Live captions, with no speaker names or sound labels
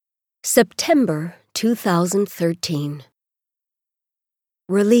September 2013.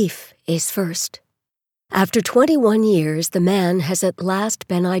 Relief is first. After 21 years, the man has at last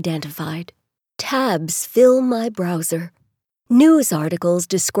been identified. Tabs fill my browser. News articles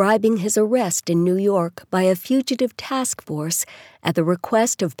describing his arrest in New York by a fugitive task force at the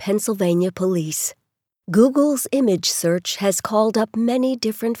request of Pennsylvania police. Google's image search has called up many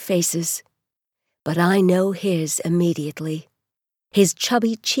different faces, but I know his immediately. His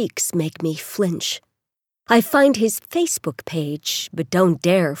chubby cheeks make me flinch. I find his Facebook page, but don't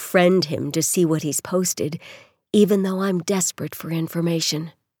dare friend him to see what he's posted, even though I'm desperate for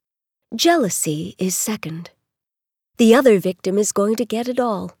information. Jealousy is second. The other victim is going to get it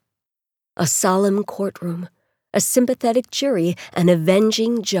all. A solemn courtroom, a sympathetic jury, an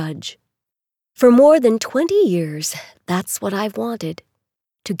avenging judge. For more than 20 years, that's what I've wanted.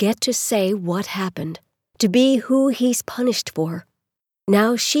 To get to say what happened, to be who he's punished for.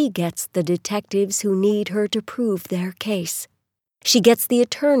 Now she gets the detectives who need her to prove their case. She gets the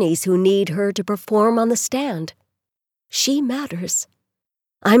attorneys who need her to perform on the stand. She matters.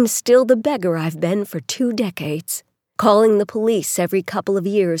 I'm still the beggar I've been for 2 decades, calling the police every couple of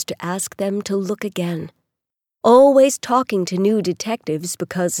years to ask them to look again. Always talking to new detectives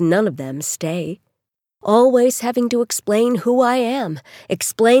because none of them stay. Always having to explain who I am,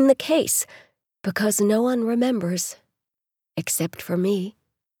 explain the case, because no one remembers. Except for me,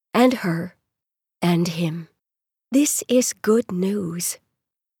 and her, and him. This is good news.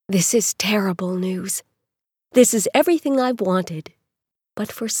 This is terrible news. This is everything I've wanted,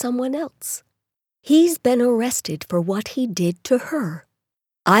 but for someone else. He's been arrested for what he did to her.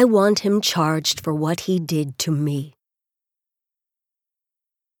 I want him charged for what he did to me.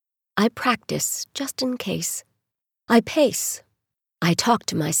 I practice just in case. I pace. I talk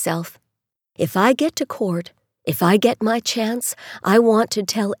to myself. If I get to court, if I get my chance, I want to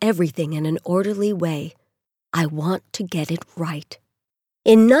tell everything in an orderly way. I want to get it right.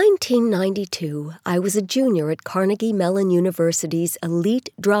 In 1992, I was a junior at Carnegie Mellon University's elite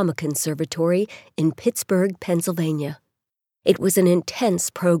drama conservatory in Pittsburgh, Pennsylvania. It was an intense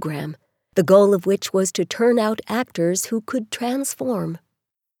program, the goal of which was to turn out actors who could transform.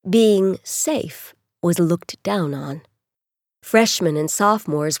 Being safe was looked down on. Freshmen and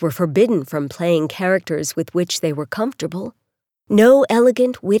sophomores were forbidden from playing characters with which they were comfortable. No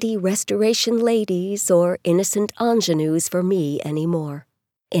elegant, witty restoration ladies or innocent ingenues for me anymore.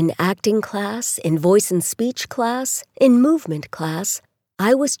 In acting class, in voice and speech class, in movement class,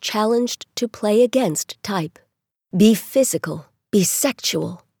 I was challenged to play against type. Be physical, be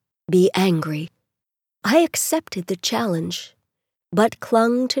sexual, be angry. I accepted the challenge, but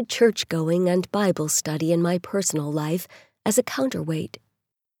clung to church-going and Bible study in my personal life as a counterweight.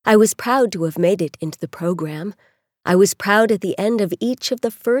 I was proud to have made it into the program. I was proud at the end of each of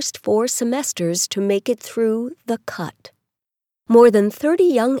the first 4 semesters to make it through the cut. More than 30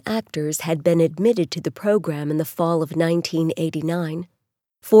 young actors had been admitted to the program in the fall of 1989.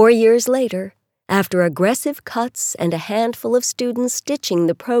 4 years later, after aggressive cuts and a handful of students ditching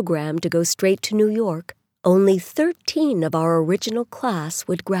the program to go straight to New York, only 13 of our original class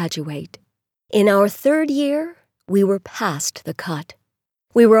would graduate. In our 3rd year, we were past the cut.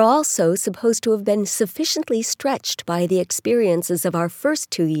 We were also supposed to have been sufficiently stretched by the experiences of our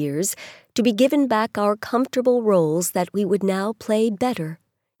first 2 years to be given back our comfortable roles that we would now play better,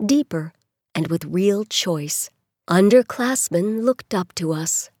 deeper, and with real choice. Underclassmen looked up to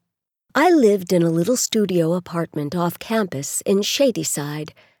us. I lived in a little studio apartment off campus in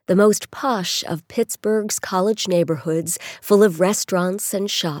Shadyside, the most posh of Pittsburgh's college neighborhoods, full of restaurants and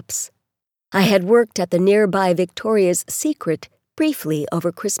shops. I had worked at the nearby Victoria's Secret briefly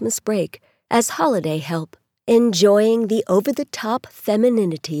over Christmas break as holiday help, enjoying the over-the-top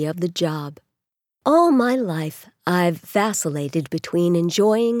femininity of the job. All my life, I've vacillated between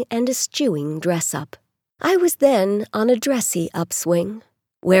enjoying and eschewing dress-up. I was then on a dressy upswing,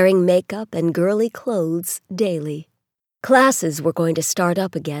 wearing makeup and girly clothes daily. Classes were going to start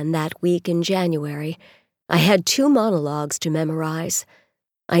up again that week in January. I had 2 monologues to memorize.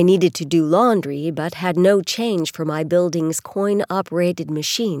 I needed to do laundry, but had no change for my building's coin-operated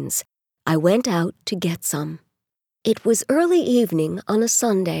machines. I went out to get some. It was early evening on a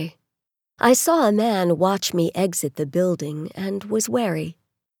Sunday. I saw a man watch me exit the building and was wary.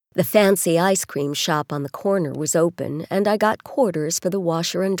 The fancy ice cream shop on the corner was open, and I got quarters for the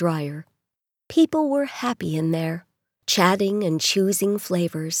washer and dryer. People were happy in there, chatting and choosing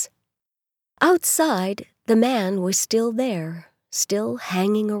flavors. Outside, the man was still there, still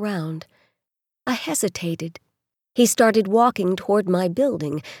hanging around. I hesitated. He started walking toward my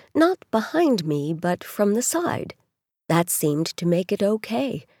building, not behind me, but from the side. That seemed to make it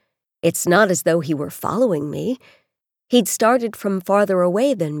okay. It's not as though he were following me. He'd started from farther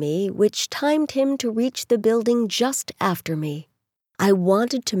away than me, which timed him to reach the building just after me. I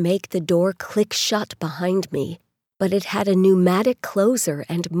wanted to make the door click shut behind me, but it had a pneumatic closer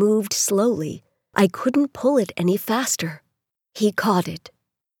and moved slowly. I couldn't pull it any faster. He caught it.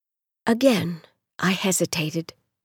 Again, I hesitated.